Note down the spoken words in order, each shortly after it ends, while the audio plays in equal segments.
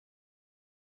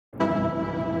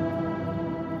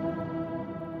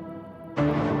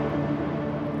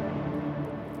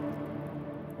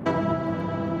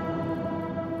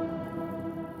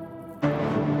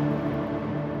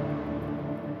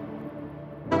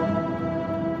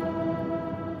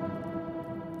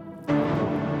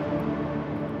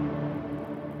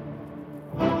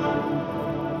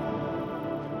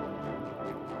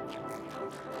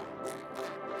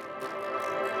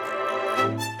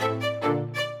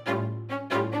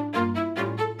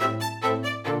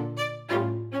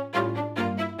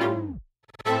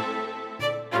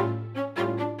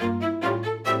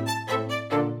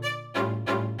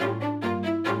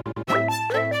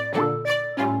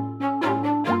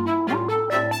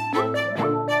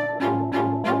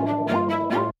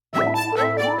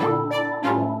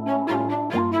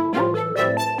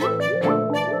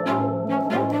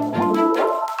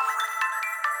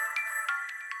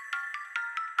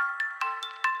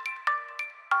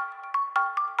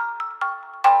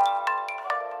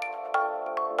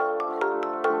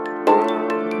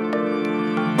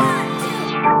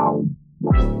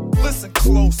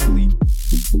closely.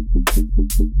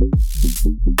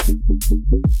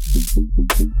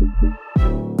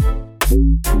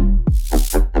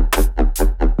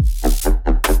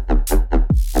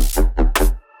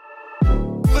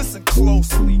 Listen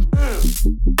closely.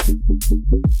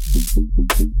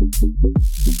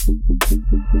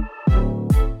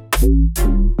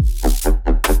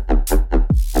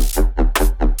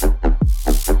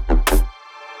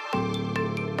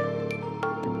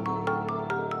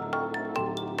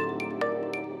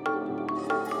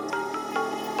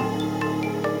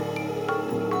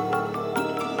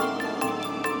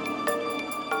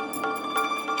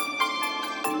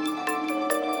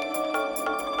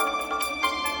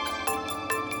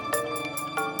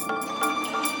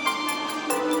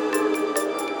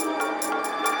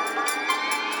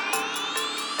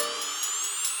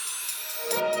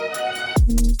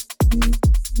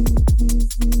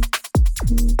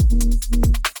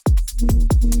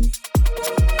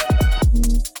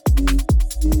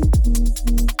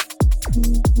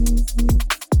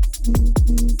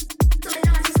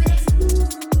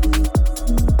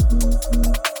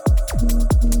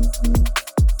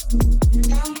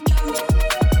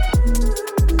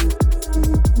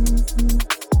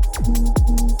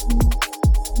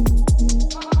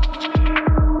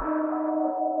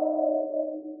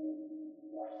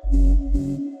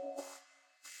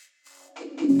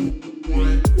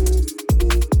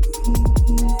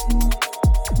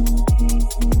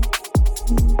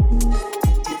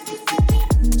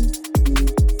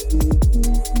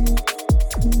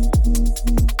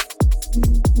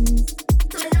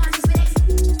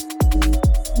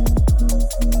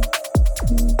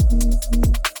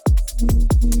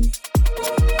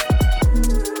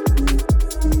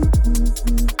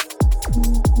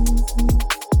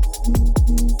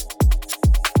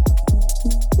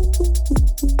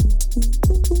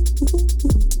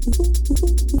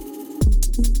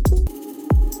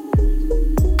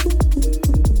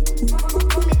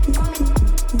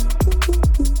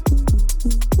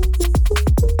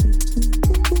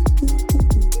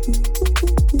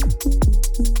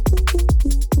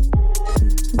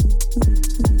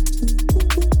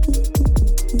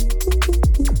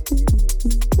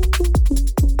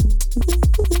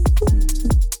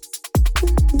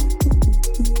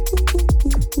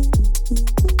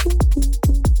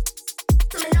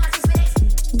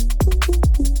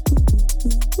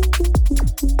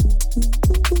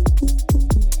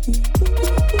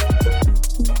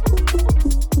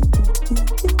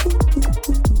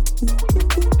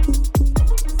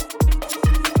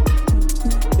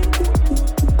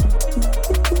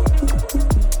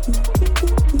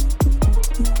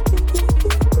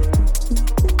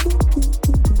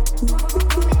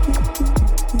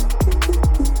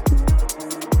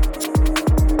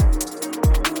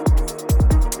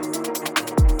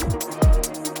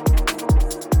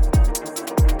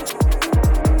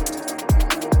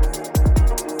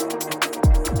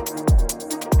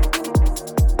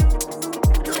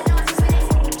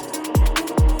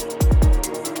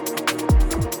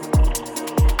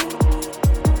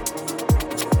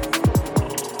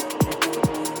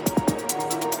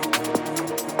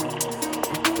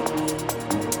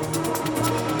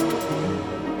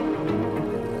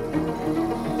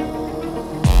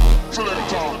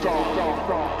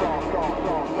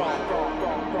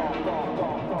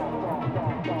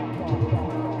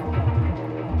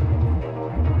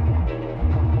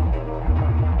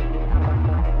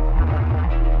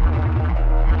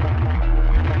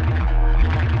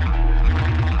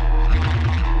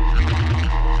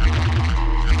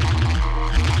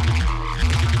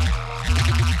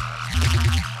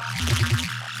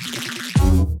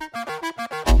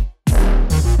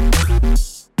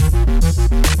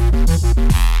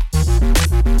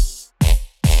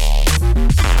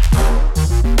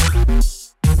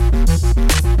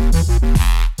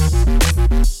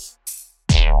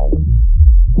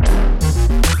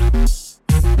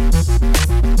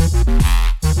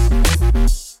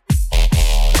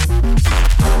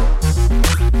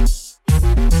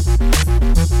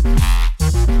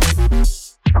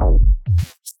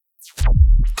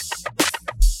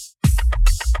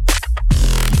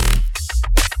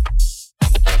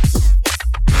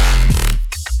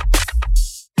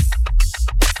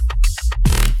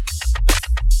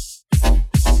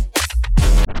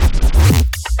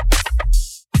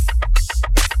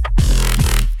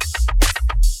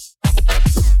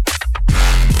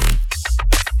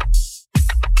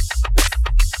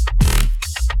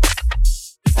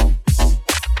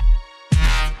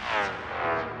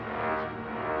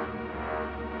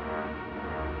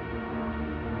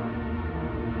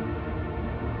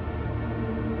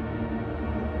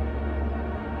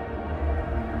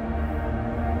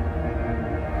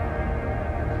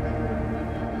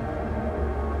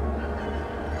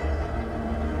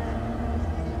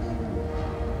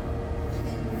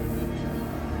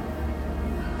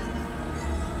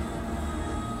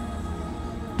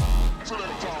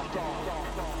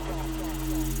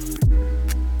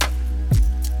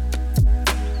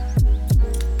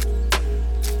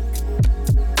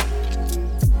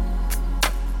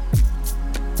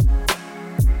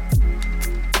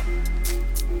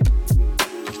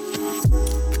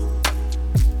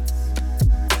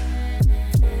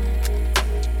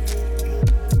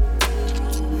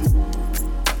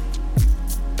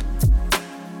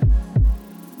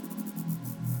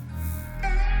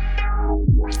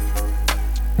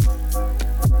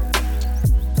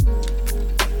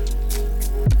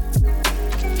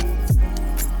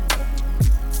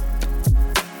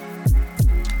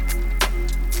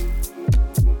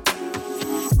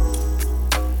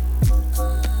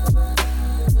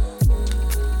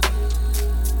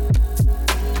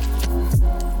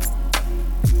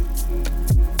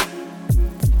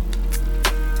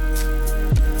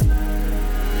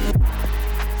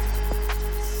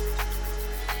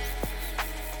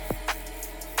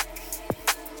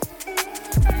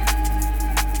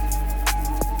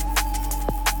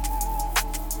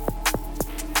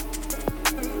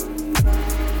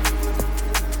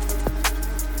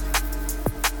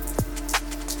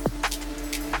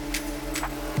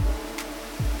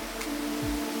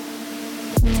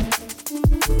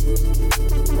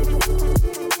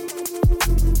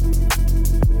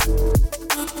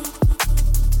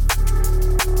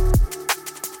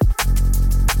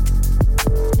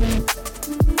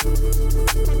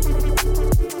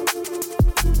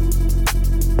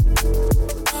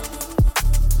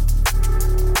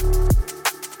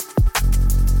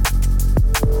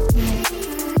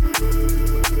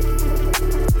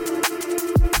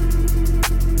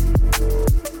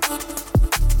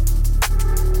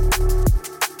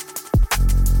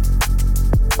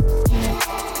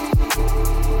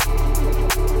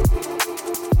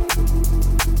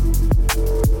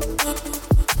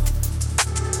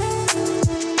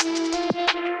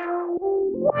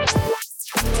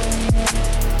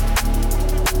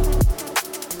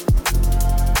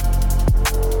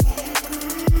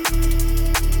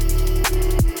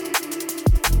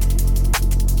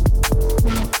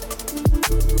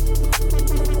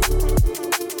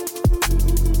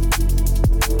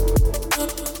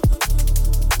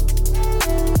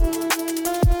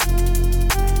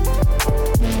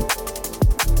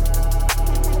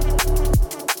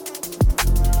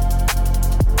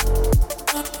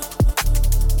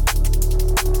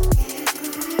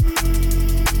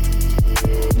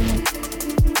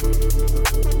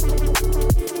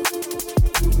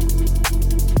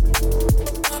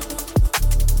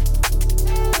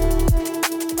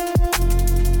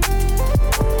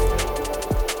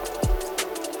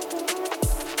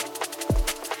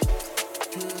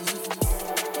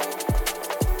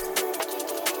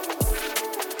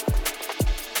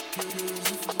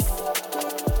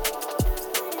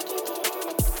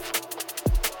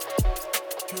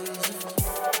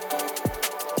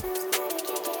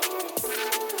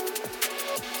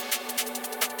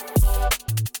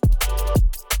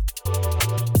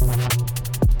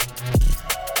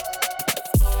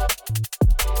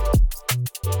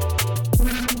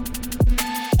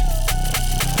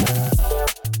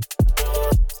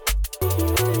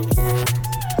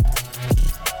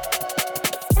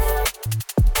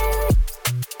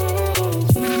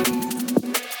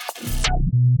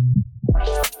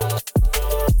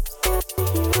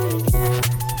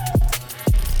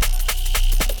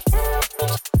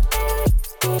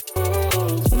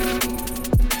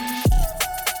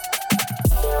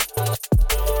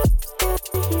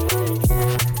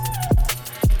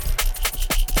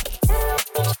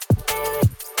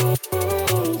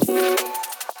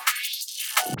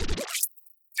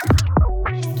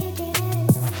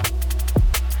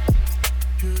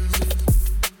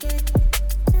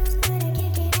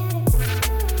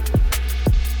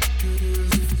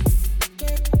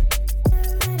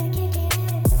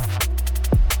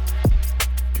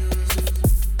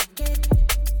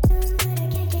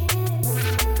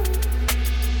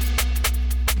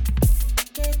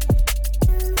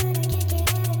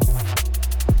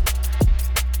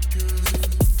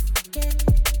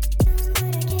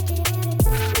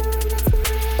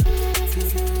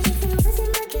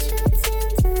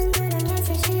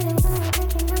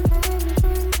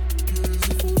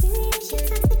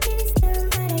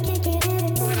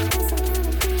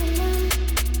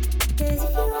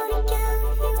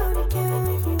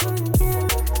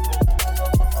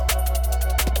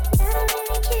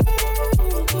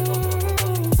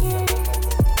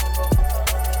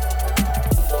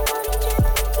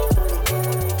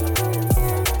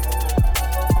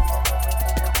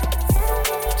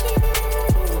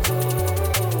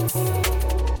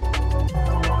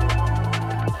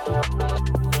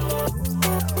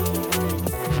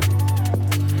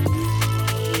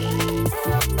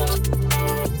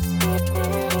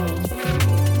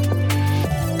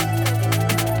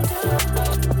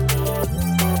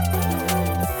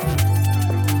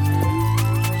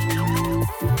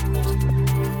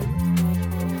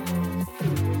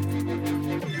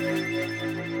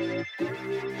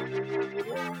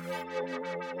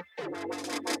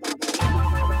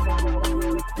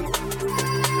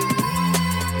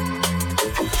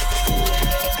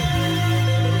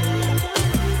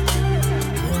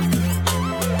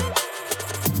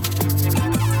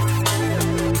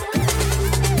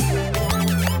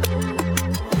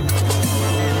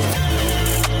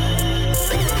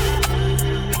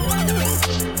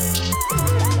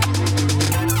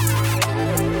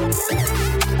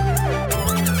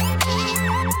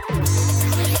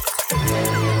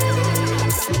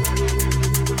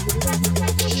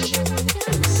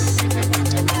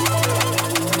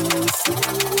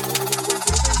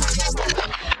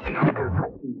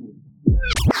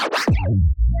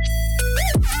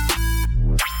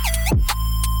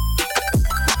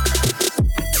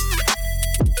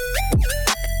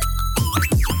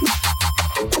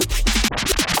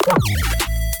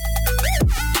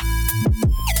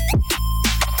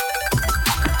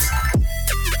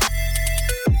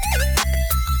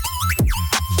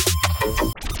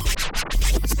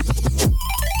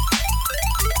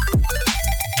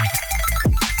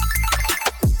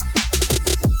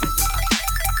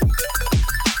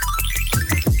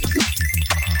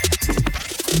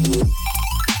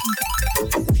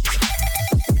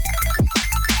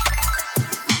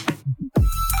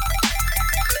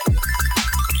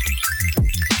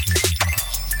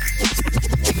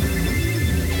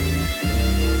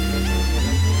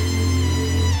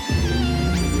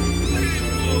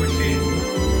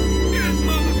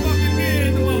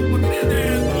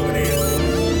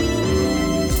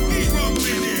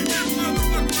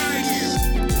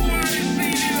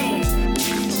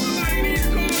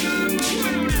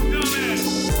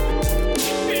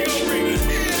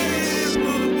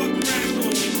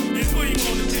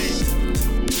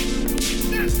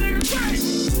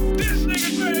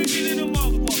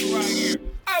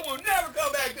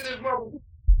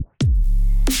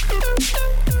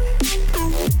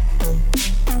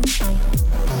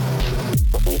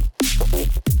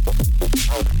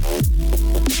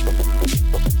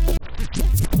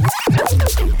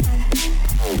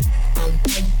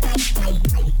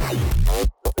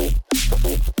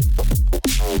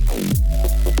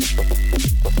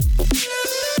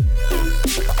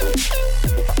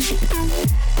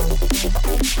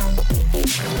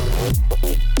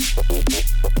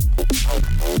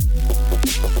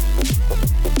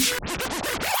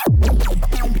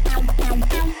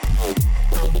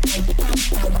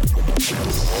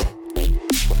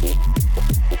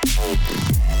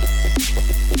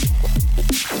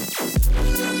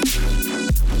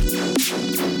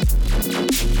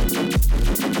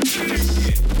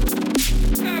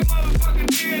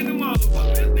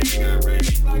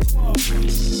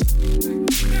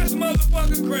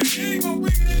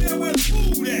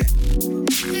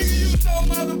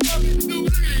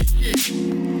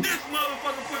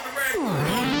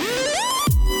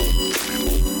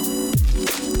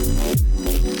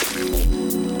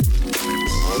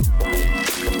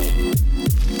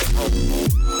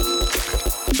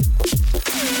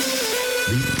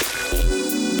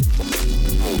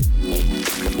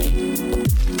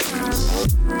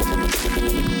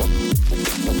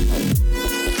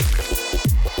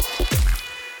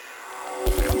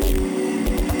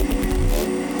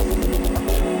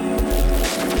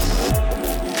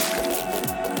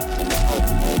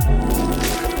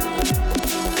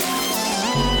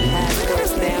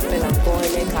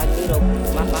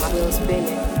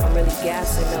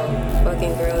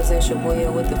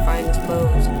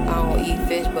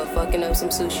 Some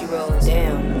sushi rolls.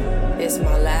 Damn, it's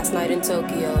my last night in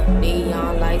Tokyo.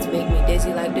 Neon lights make me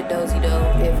dizzy like the dozy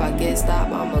dough. If I get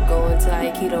stopped, I'ma go into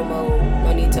Aikido mode.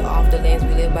 No need to off the lanes,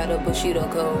 we live by the Bushido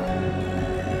code.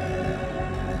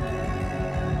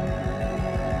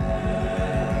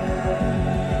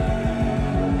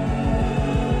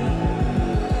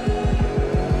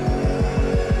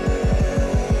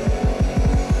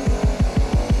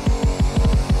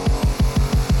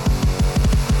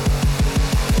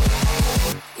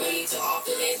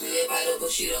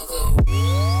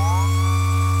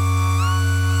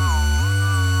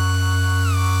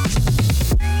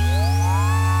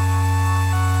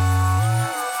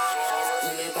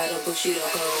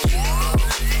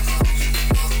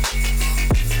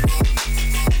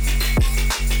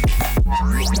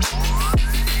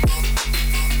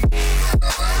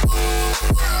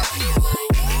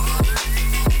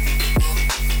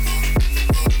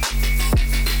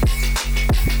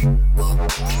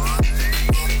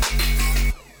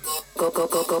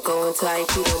 Go into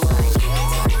Aikido mind.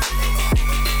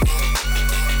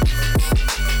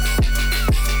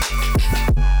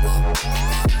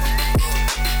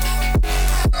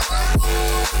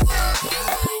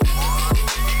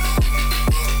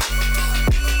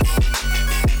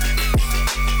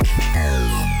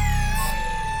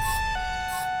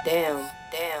 Damn.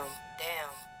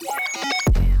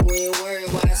 We ain't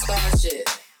worried why I start shit.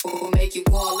 We'll make you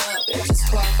call up and just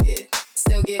clock it.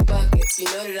 Still get buckets, you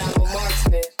know that I'm a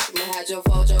marksman. I'ma have your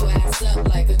fold your ass up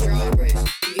like a drawbridge.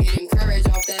 You get encouraged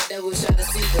off that double shot of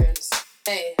Seagrams.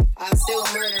 Hey, I still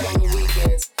murder on the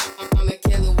weekends. I'm a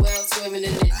killer whale swimming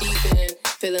in the deep end.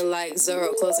 Feeling like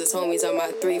Zoro, closest homies are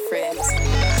my 3 friends.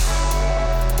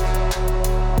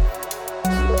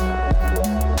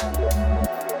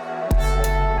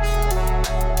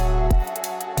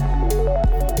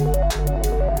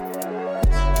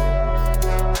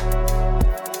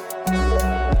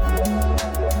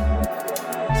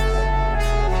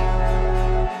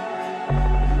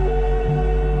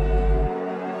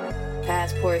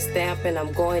 passport stamp and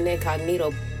I'm going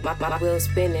incognito. My wheels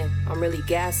spinning, I'm really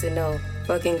gassing though.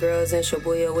 Fucking girls in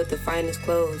Shibuya with the finest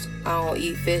clothes. I don't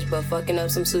eat fish, but fucking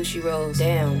up some sushi rolls.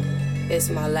 Damn,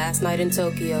 it's my last night in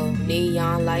Tokyo.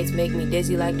 Neon lights make me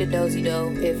dizzy like the dozy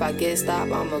dough. If I get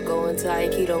stopped, I'ma go into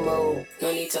Aikido mode.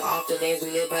 No need to off the lanes,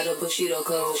 we live by the Bushido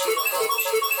code.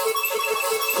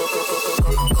 Go, go, go, go,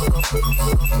 go, go, go,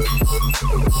 go.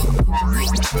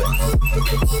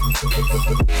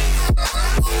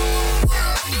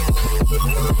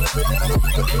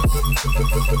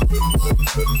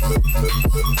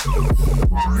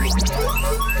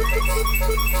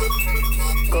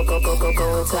 Go, go, go, go,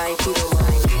 go into Aikido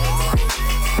mind.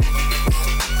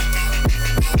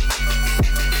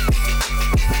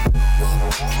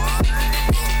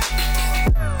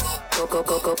 Go, go,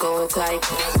 go, go, go into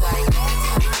Aikido.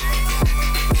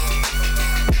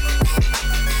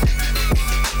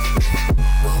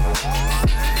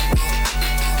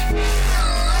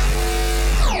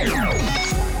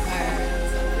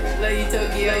 Love you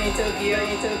Tokyo, you Tokyo,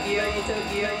 you Tokyo, you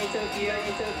Tokyo, you Tokyo,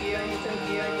 you Tokyo, you Tokyo, you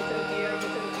Tokyo, you Tokyo.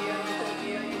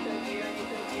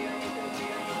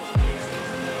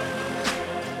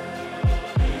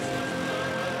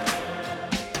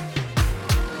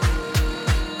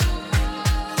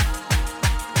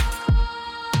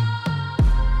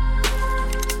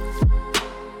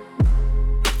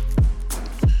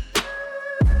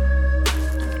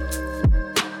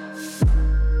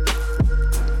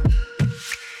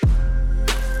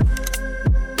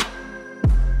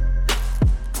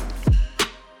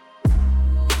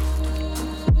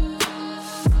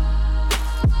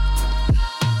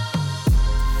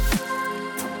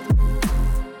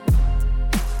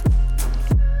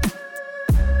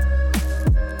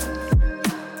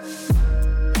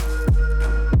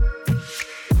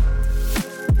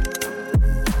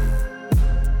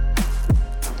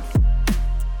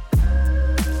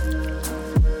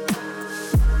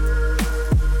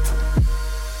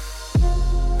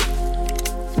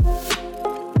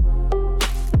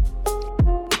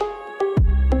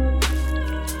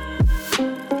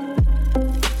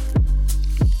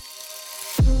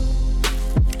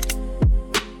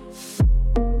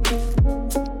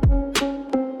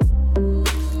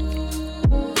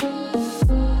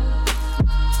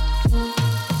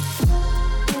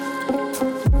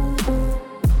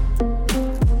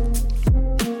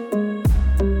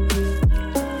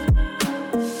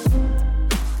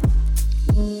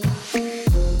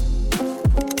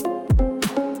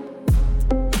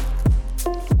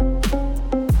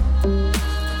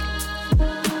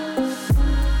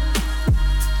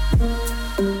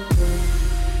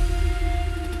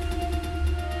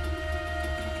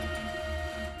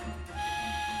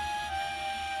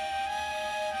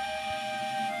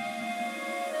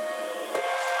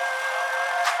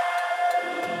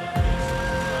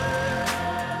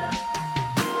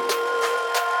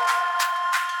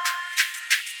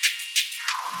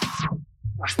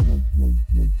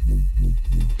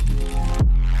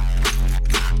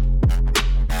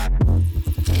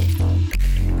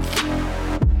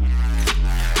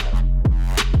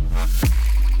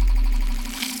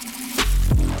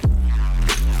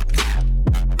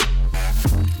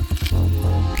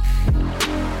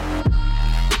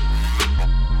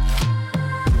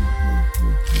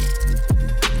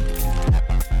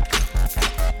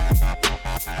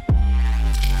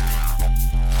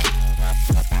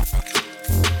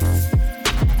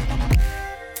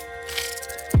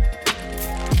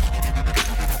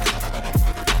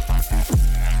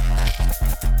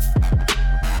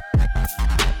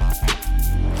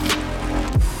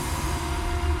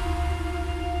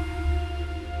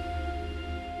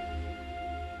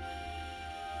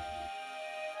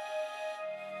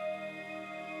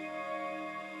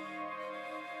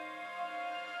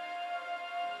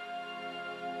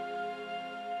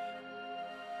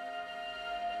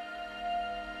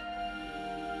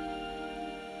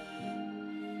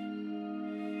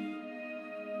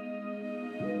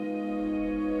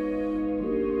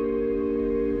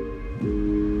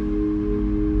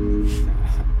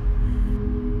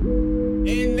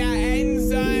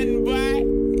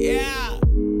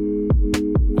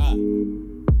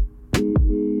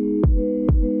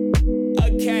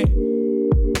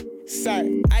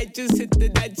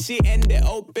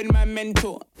 Open my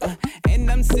mental, and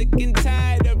I'm sick and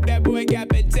tired of that boy got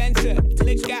potential.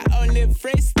 Look, I only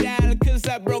freestyle cause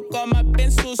I broke all my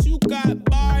pencils. You got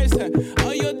bars,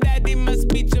 oh your daddy must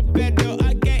be Geppetto.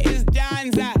 I get his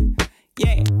John's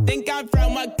yeah, think I'm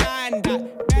from Wakanda.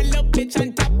 That little bitch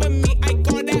on top of me, I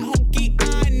call that hokey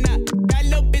Anna. That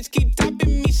little bitch keep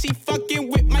topping me, she fucking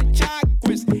with my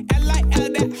chakras.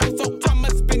 L.I.L. that hoe, so I'ma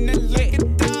spin it like a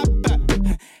topper.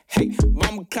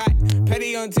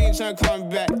 young teen tryna call me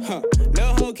back,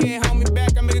 Lil' hoe can't hold me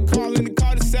back. I make a call in the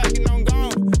cul-de-sac and I'm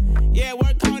gone. Yeah,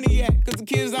 work cognac, cause the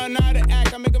kids don't know how to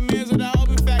act. I make amends with the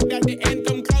open fact that the end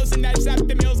come close and that's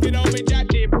after meals get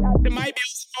overdrafted. After my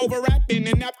bills,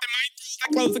 overwrapping, and after my bills,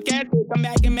 I close the cash. Come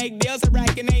back and make deals, I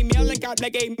rack and 8 meal, and got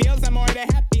like 8 meals. I'm more than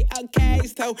happy, okay,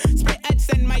 so split I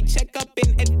send my check up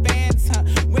in advance,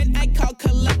 When I call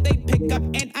collect, they pick up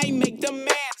and I make demands.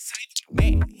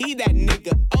 Man, he that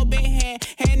nigga, open hand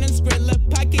and Skrilla,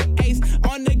 pocket ace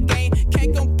on the game.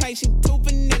 Can't complain, she too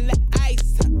vanilla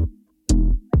ice.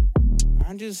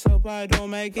 I just hope I don't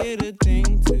make it a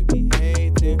thing to be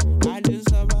hating. I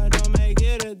just hope I don't make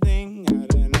it a thing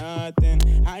out of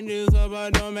nothing. I just hope I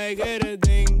don't make it a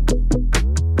thing.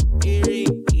 Eerie.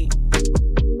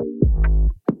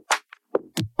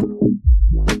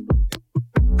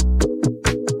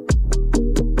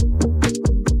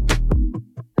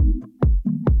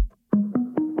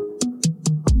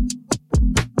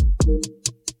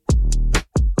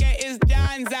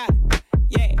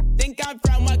 Yeah, think I'm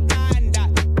from Wakanda.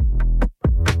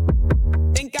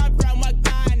 Think I'm from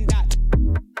Wakanda.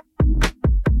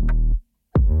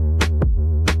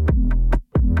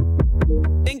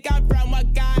 Think I'm from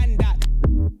Wakanda.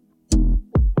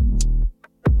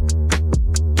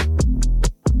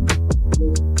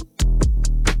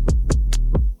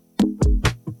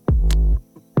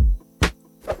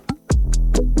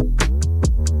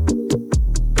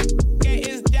 Yeah,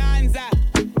 it's Janza.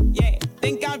 Yeah,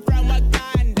 think I'm from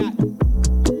Wakanda.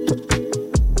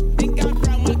 Think I'm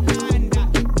from Wakanda.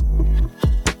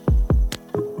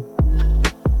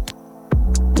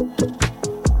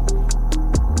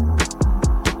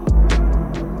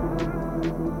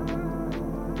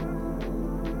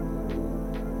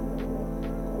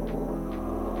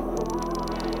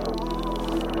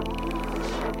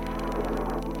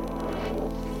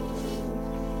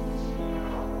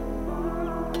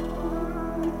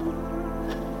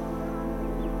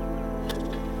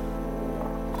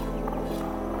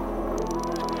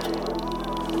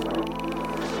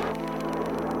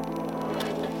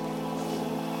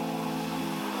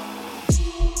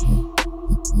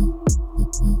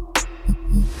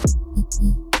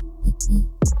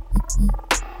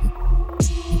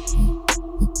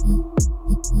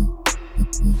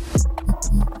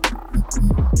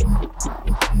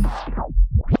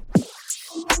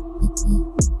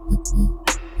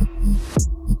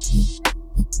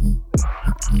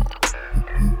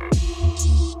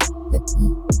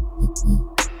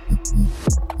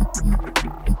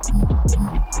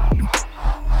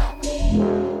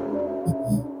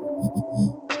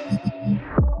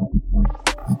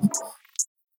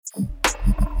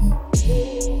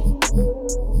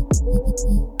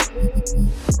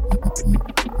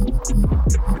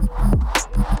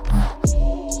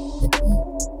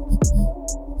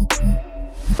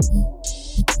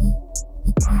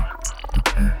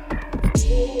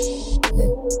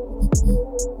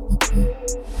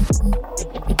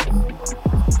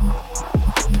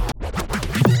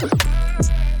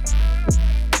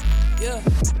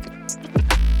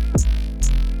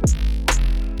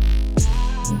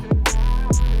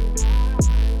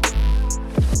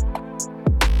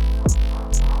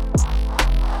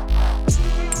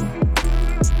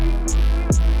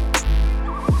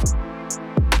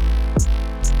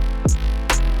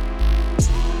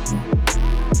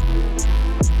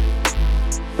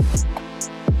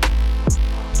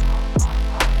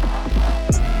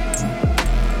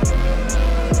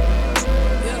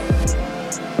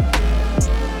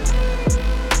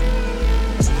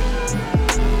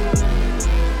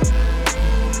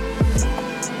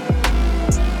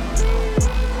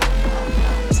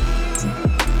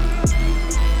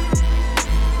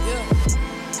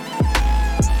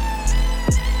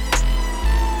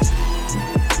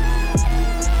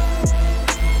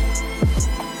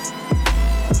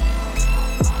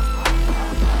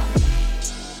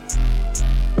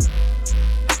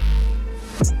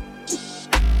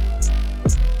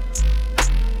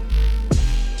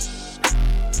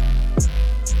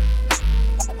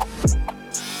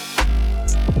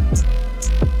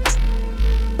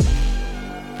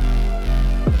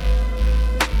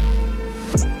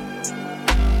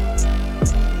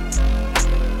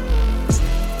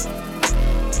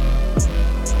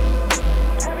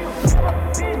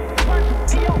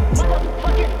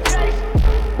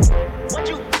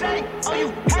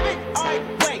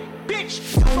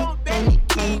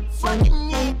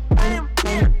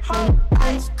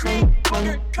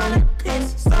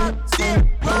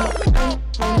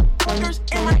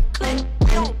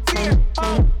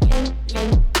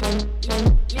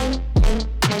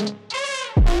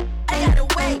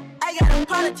 got a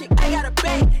politic, I got a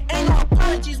bag. Ain't no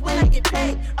apologies when I get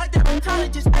paid. A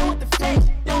dermatologist, I want the face.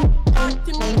 Don't talk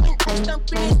to me when I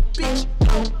stump in this bitch.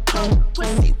 Ho, ho,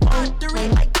 pussy watery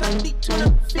like ugly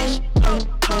tuna fish. Ho,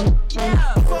 ho,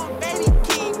 yeah. Phone baby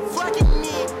keep fucking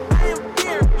me. I am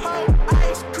beer, ho,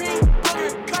 ice cream,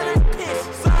 booger, colored piss,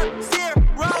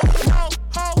 Sub-Zero. No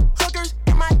ho, hookers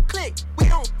in my clique. We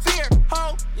don't fear,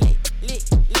 ho. Lick, lick,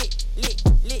 lick, lick,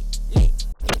 lick, lick.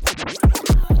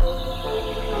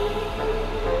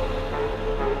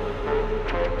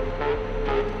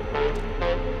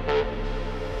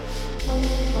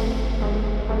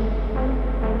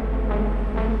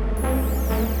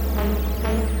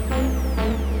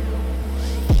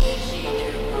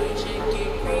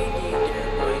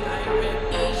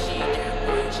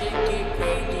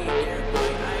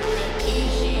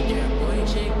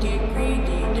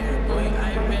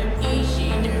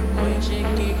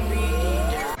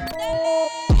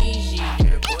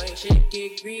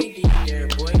 Greedy, there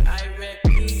boy, I rap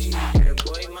PG, there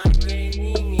boy, my gang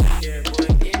need me, there boy,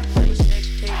 if I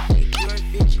sex tape, your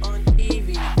bitch on TV,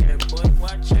 there boy,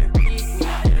 watch her beat me,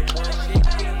 there boy, shit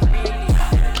get greedy,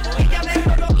 there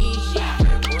boy, easy,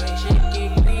 there boy, shit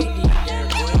get greedy, there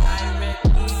boy, I rap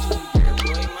PG, there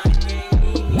boy, my gang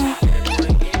need me, there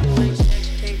boy, if I sex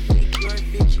tape, your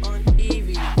bitch on TV,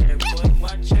 there boy,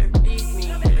 watch her beat me,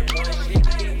 there boy, shit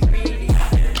get greedy,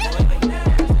 there boy.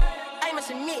 I must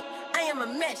admit, I am a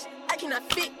mess. I cannot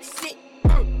fix it.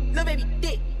 Little baby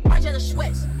dick, Margiela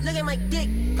sweats. Look at my dick,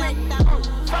 fuck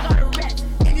all the rest.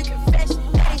 If you confess,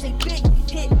 that is a big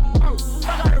hit.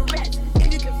 Fuck all the rest.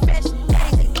 If you confess,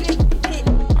 that is a big hit.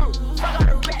 Fuck all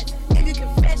the rest. If you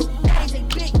confess, that is a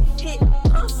big hit.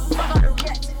 Fuck all the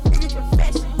rest. If you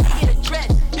confess, you get a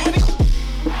dress.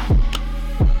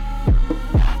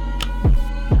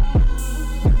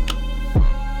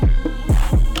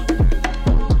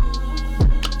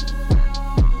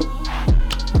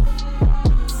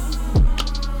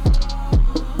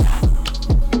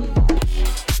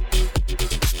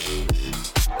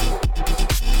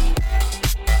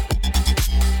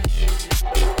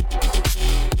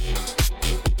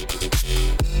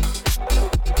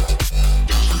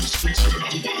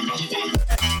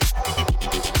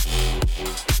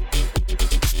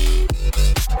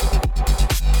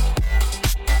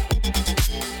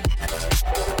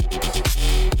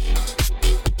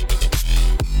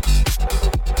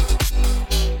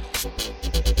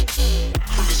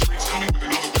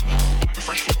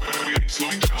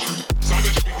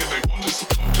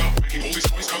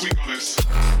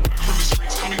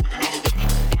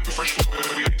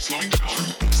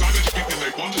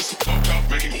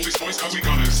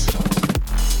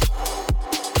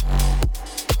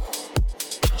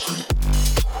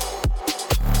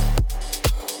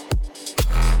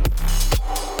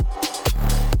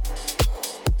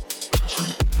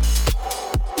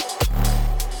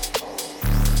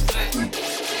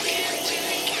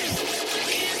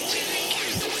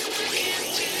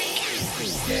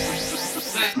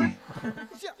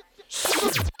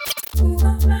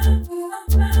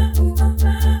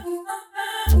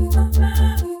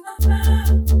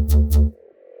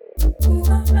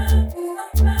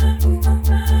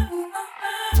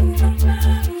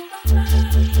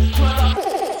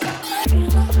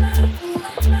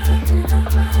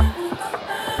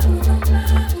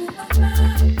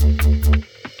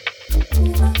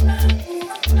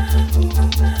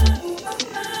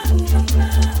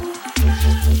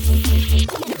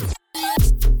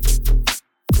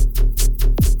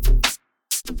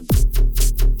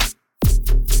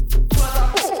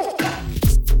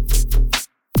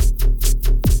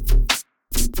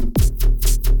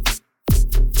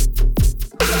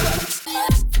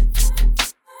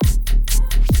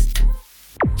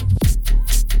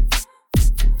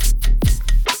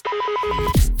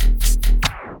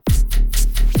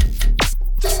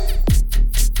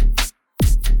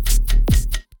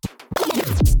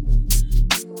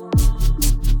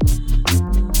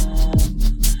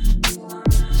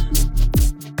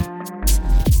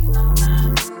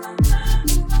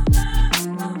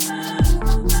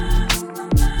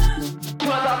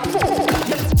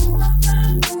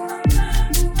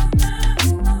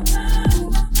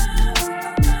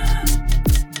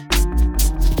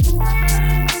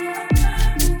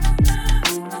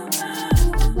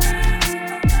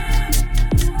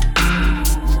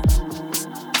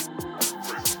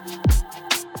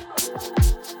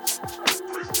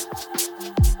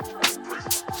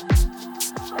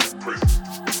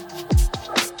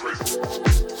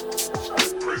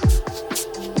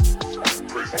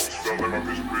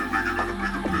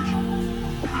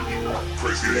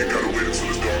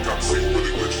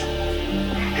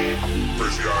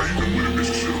 See how you been with a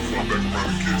bitch, should've come back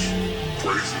around the kitchen.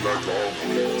 Crazy like all my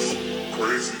niggas.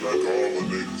 Crazy like all my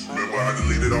niggas. Remember I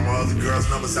deleted all my other girls'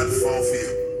 numbers out the phone for you.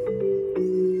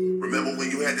 Remember when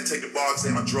you had to take the bar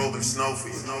exam I drove in the snow for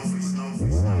you.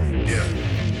 Yeah.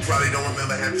 Probably don't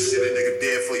remember half the shit a nigga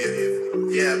did for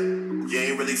you. Yeah. You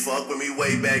ain't really fuck with me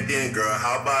way back then, girl.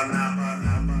 How about now?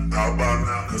 How about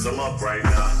now? Cause I'm up right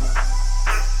now.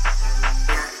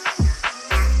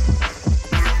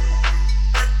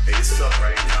 Hey, it's up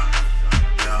right now.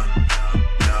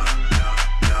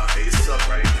 Hey, it's up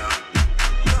right now.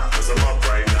 Cause I'm up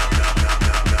right now.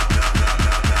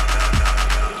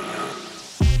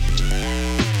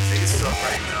 Hey, it's up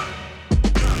right now.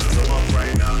 Cause I'm up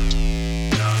right now.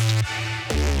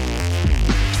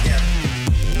 Yeah.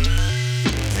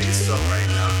 Hey, it's up right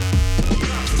now.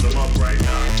 Cause I'm up right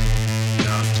now.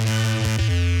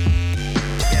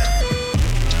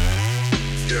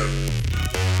 Yeah.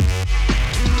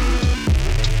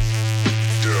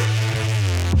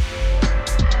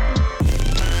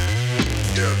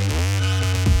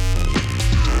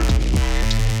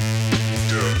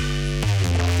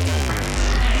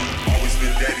 Always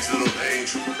been daddy's little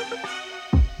angel.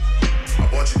 I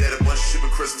bought your dad a bunch of shit for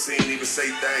Christmas, he ain't even say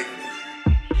thank you.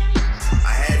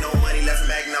 I had no money left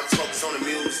from acting, I was focused on the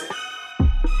music.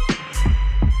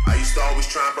 I used to always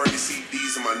try and burn your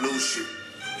CDs and my new shit.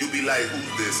 You be like,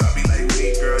 who's this? I be like,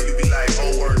 me, girl. You be like,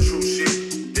 oh, word, true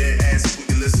shit. Then ask if we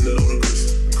can listen to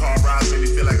Ludacris. Car rides made me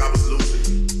feel like I was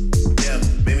losing. Yeah,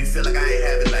 made me feel like I ain't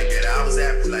have it like that. I was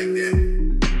happy like that.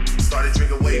 Started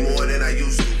drinking way more than I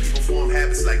used to. People form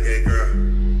habits like that, girl.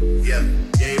 Yeah,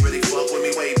 you ain't really fuck with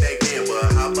me way back then,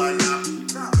 but how about now?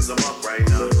 Cause I'm up right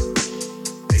now.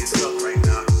 Hey, it's up right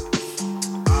now.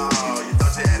 Oh, you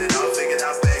thought you had it all figured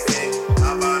out back then?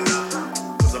 How about now?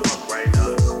 Cause I'm up right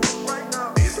now.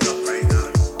 Hey, it's up right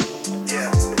now. Yeah,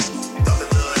 thought the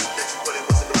love that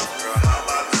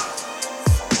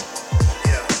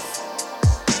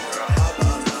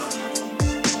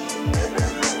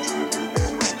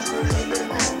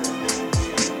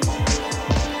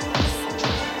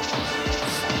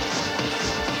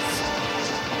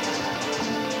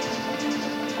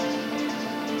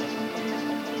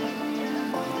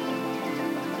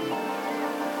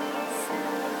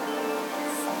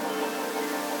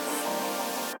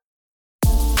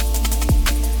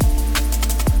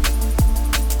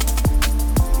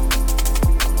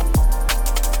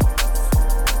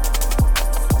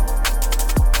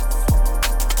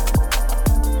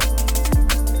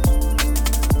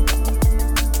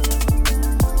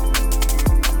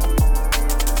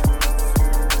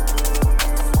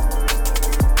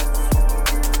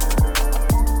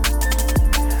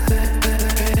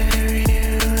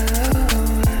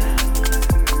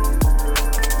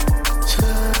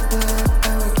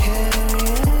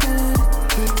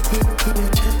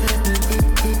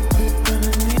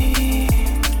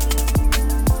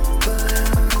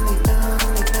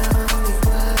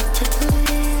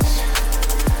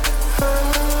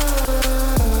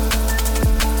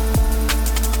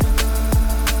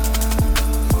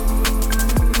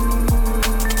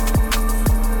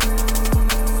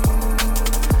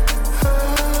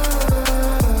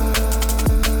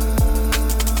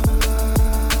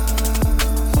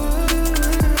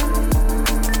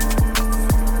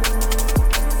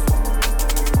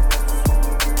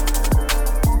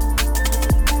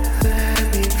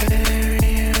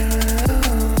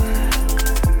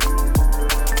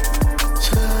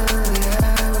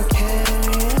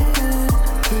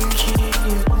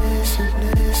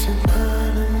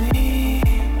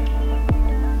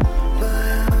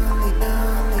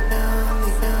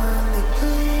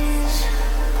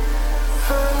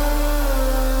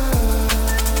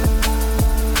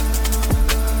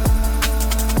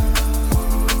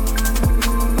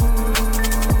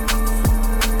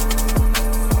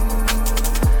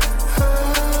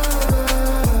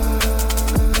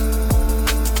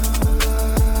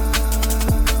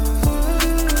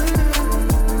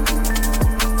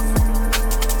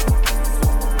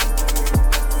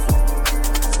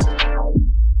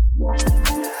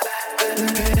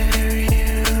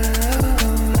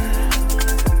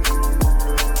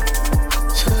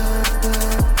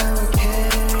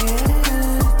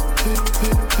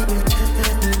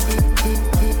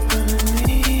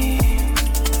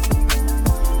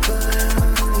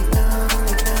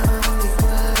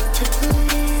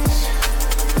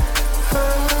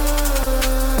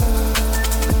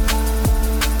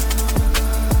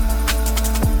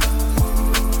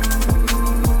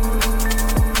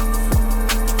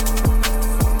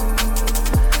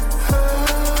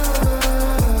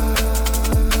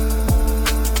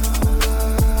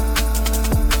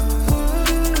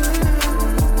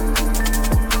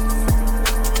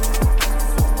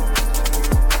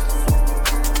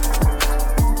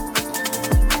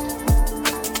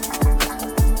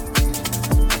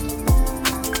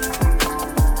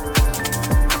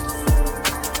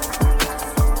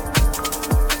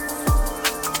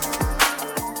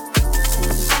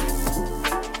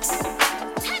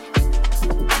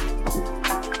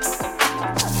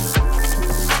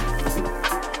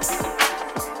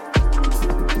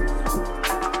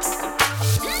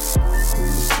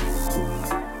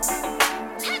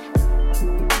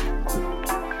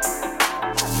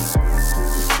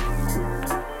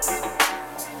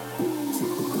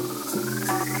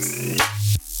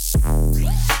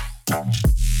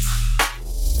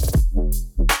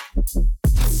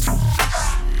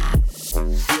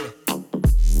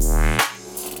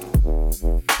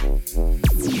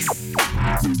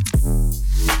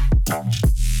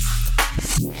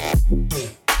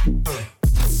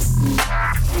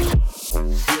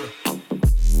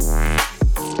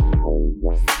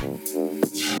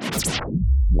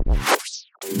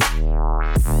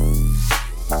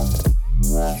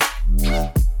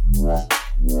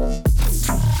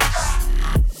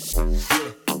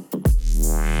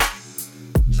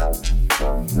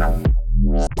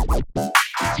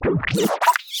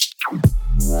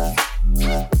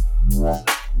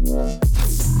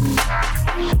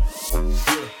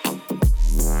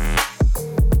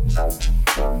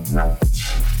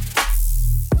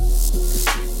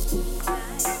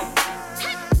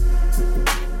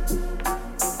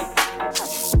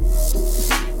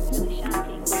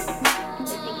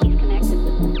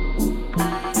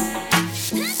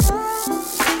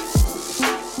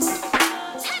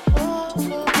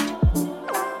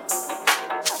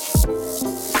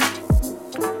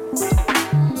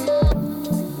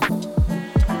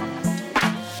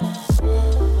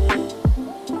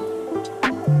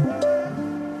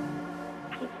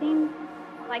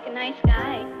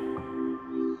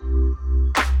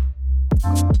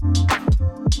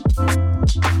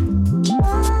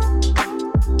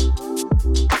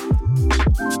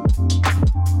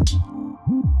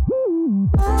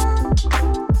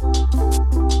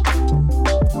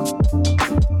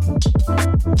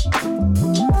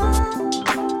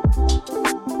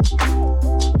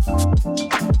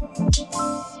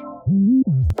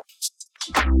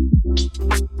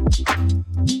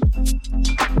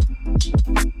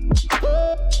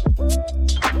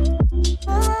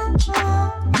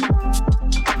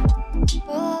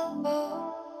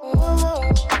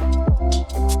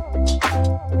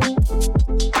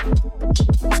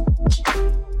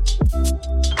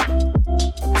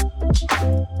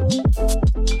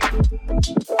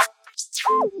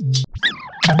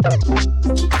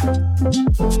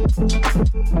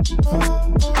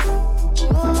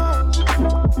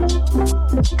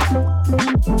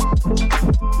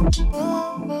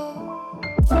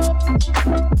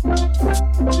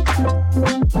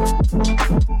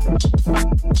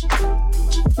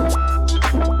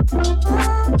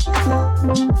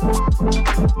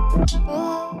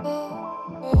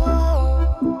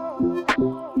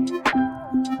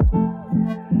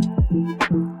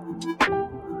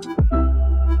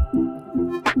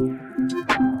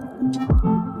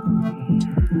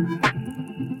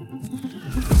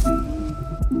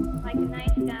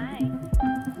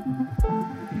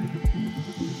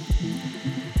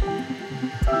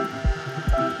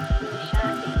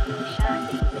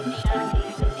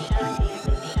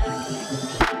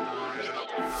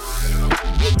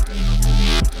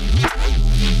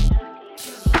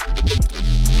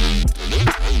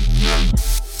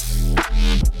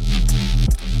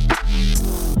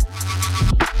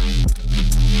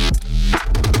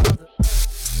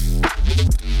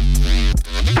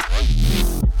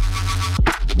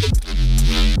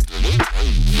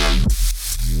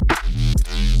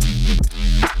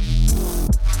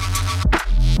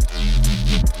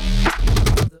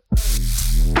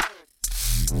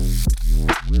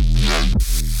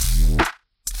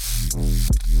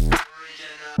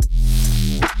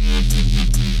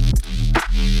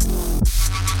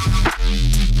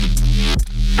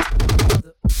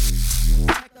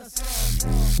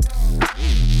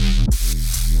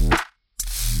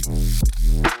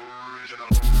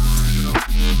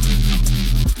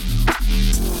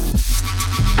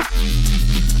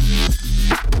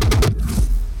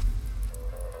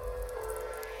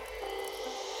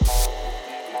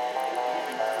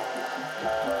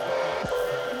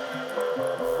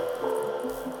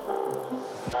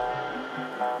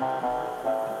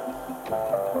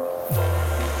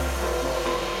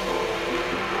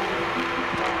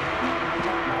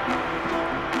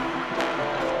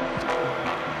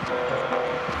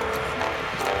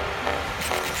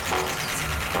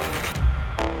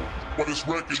What this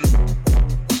record is.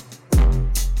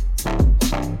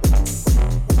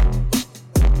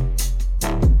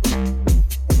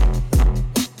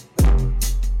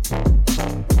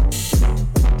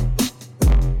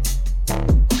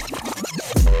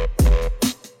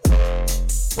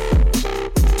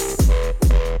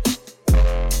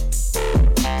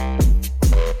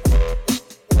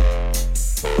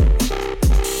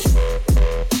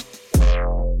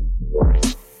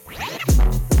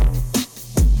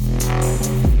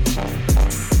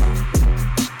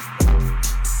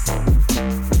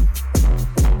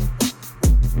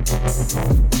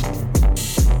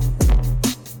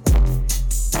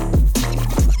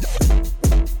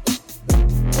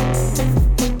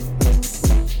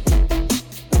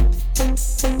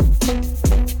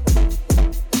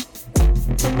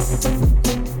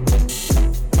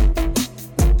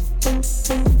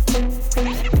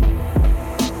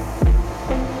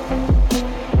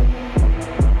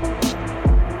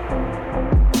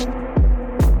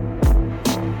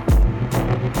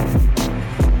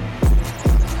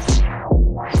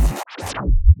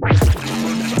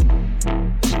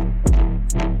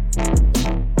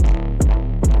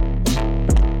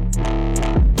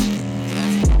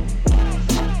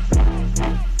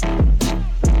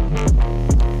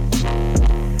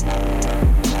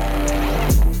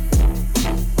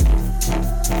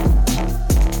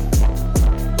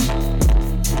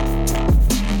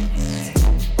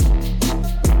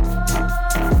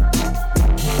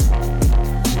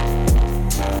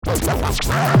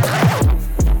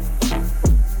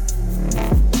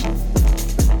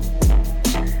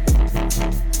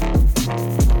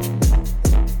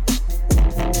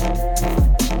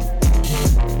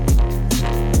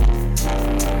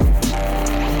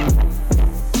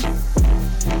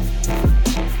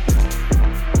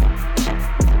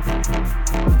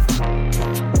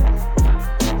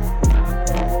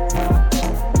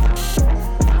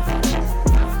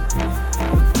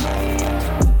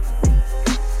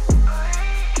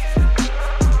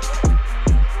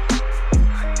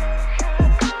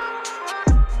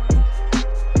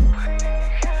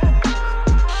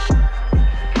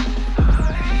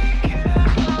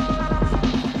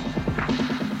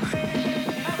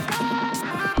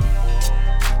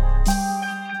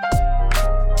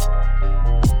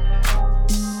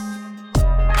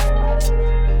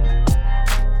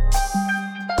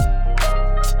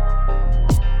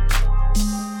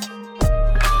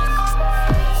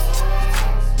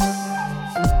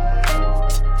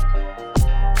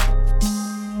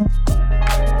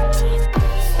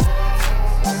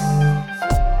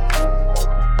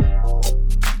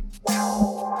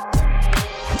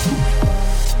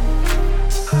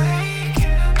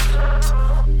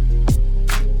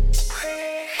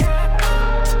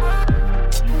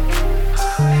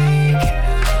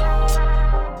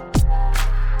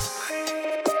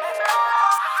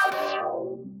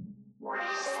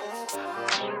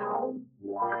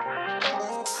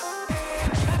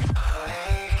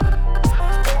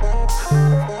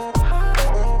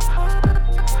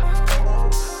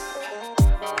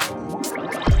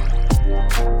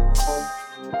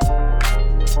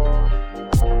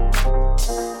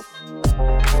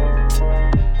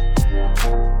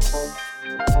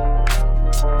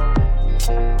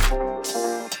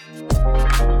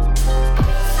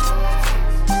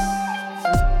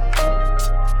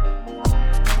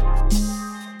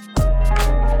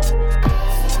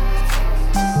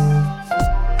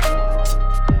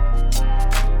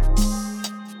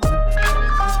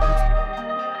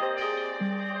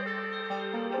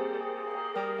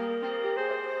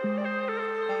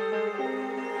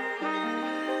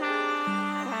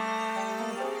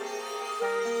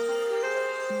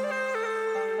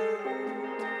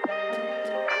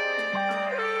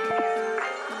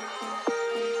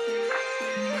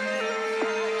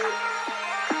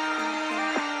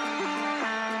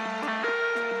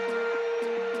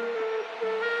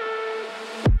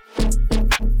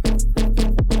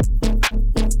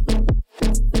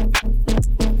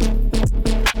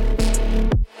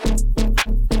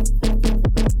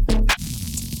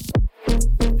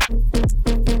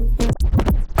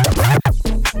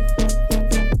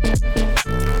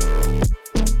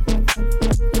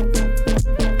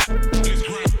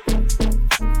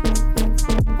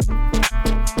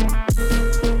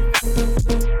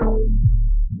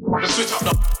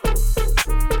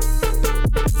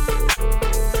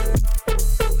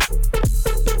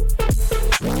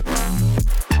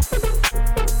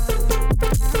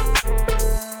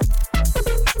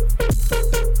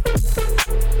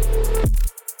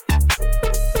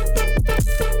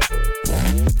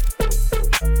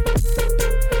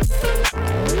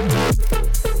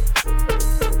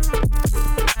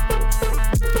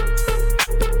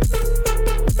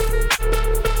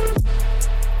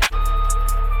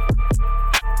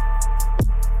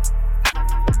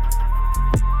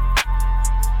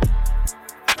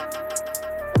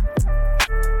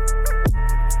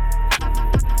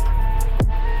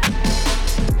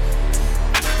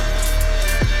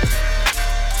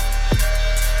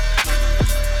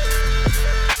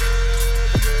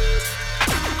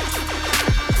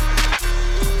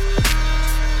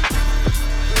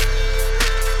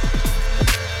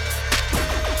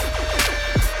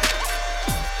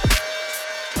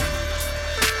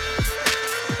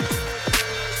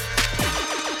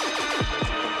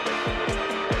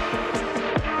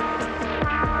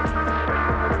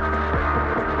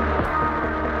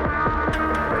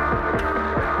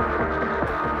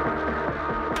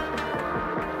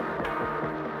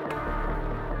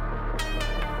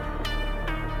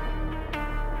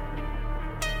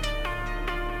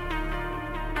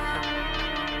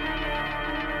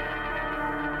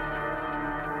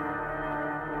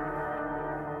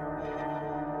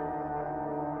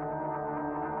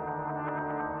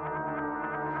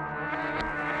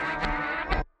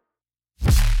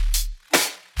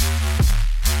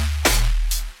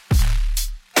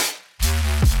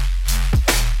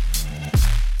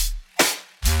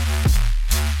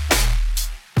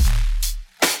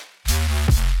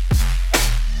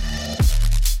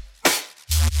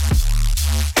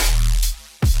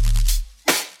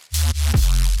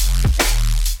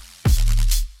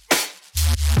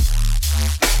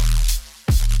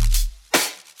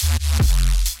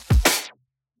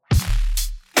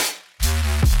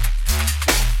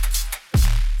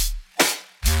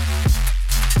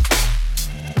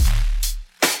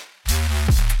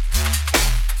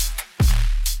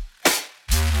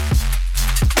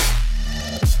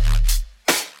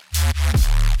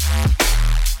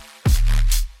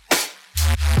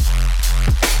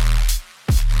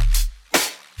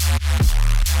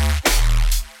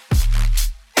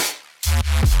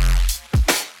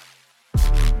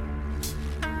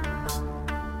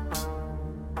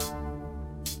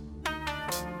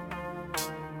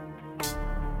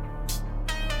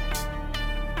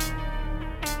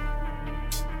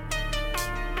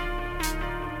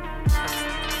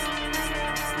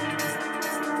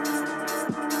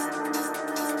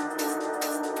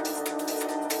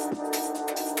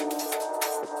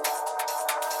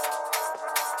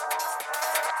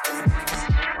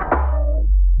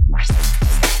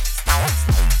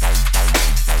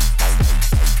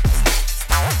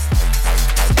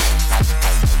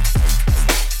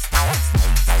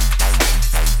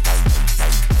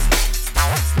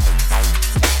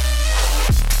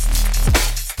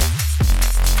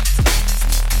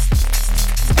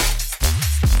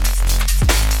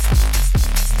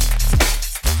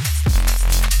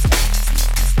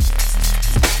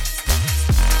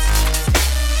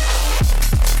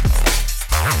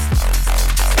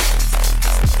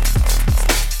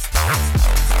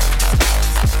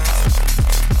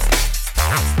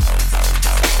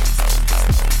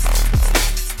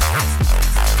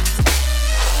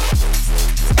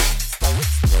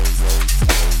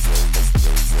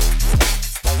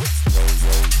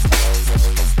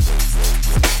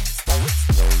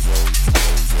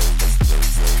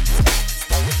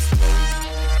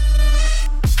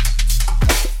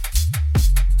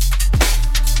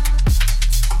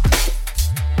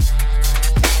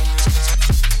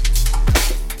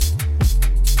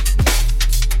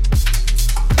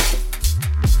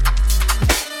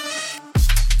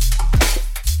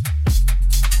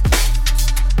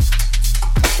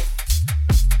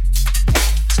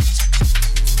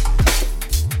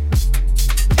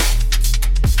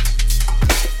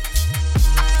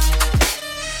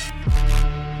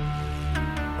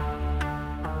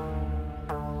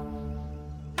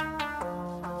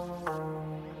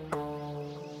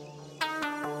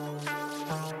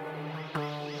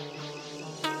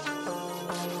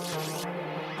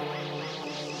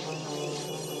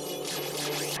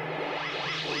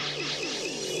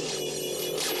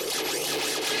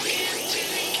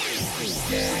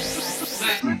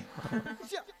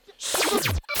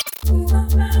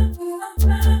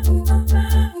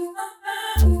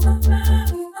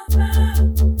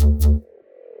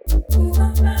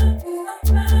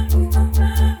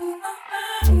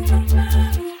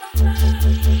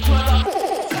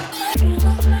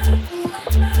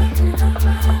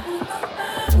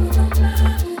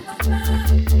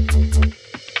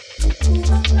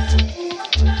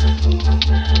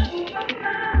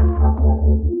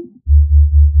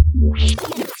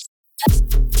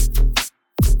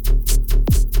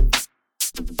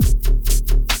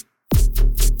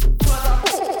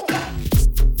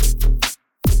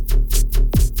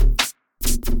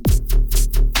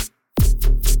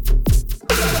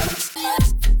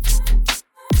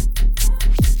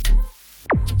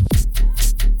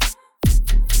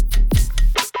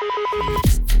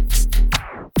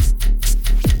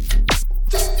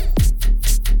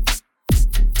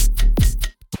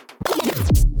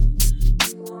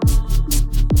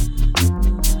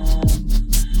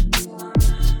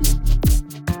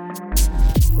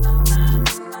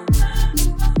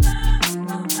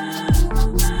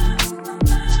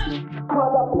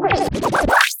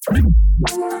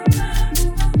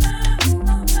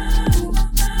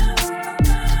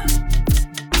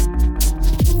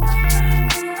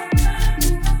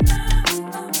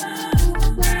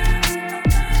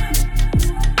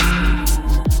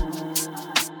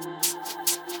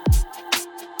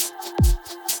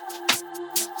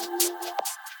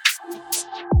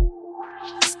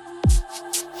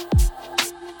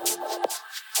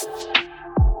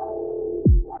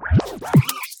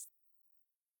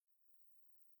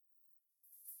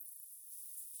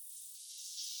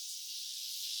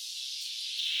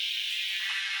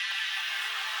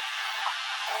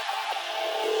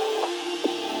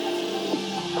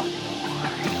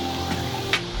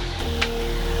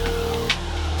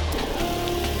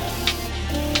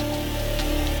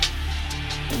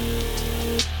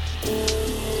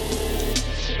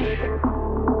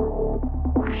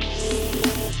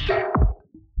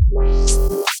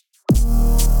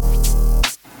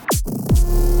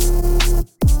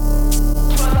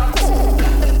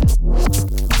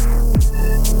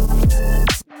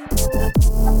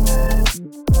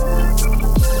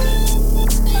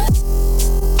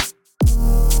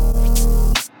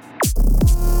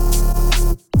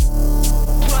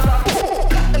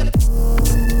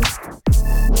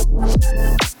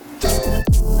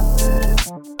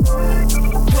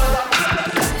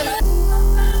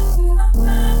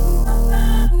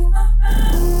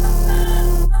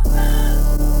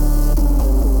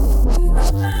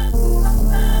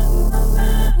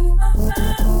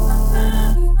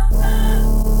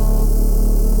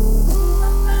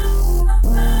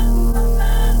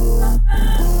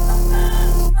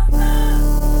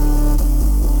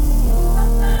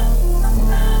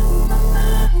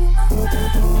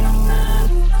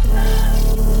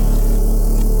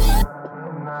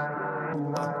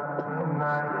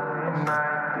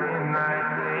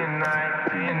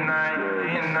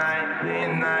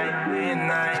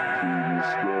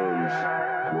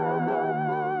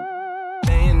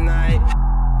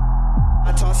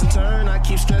 toss and turn, I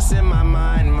keep stressing my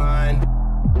mind.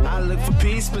 I look for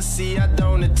peace, but see I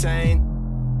don't attain.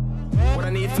 What I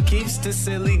need for keeps this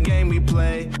silly game we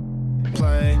play.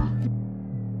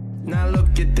 Now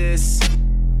look at this.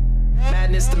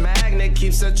 Madness, the magnet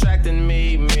keeps attracting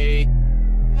me.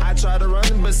 I try to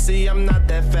run, but see I'm not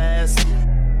that fast.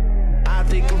 I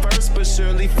think I'm first, but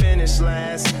surely finish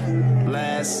last.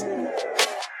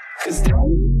 Cause the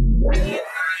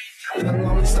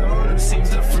lonely stoner seems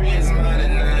to free his mind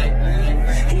at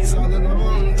night. He's all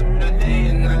alone through the day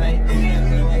and night.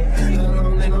 The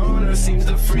lonely loner seems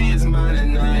to free his mind at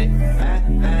night. At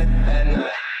night.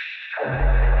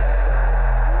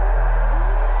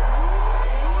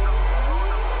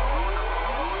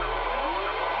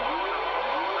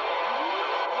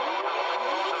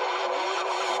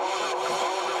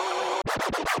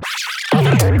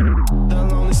 The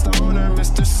lonely stoner,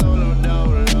 Mr. Solo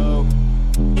Dolo.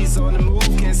 He's on the move,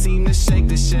 can't seem to shake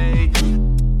the shade.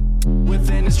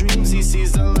 Within his dreams, he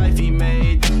sees the life he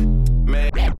made.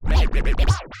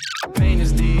 Pain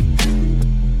is deep.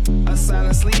 A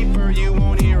silent sleeper, you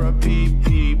won't hear a peep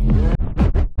peep.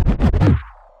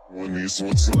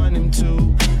 Want him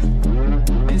to.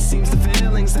 It seems the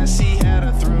feelings that she had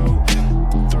her through.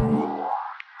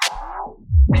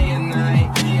 Day and night.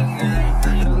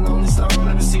 The lonely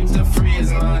stoner seems to free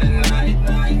his mind at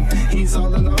night. He's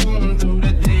all alone through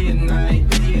the day and night.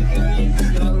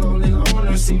 The lonely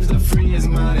loner seems to free his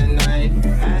mind at night.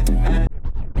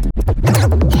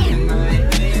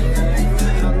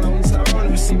 The lonely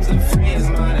stoner seems to free his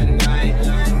mind at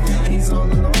night. He's all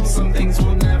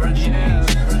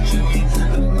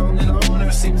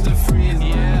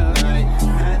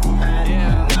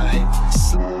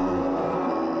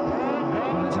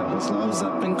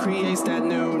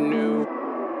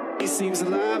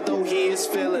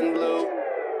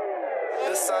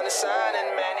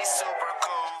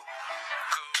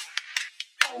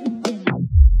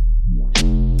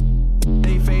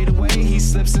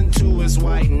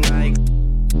white Nike.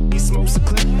 He smokes a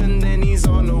clip and then he's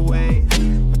on the way.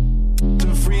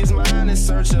 To free his mind and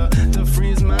search her, to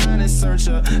free his mind and search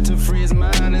her, to free his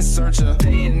mind and search her.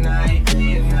 Day and night,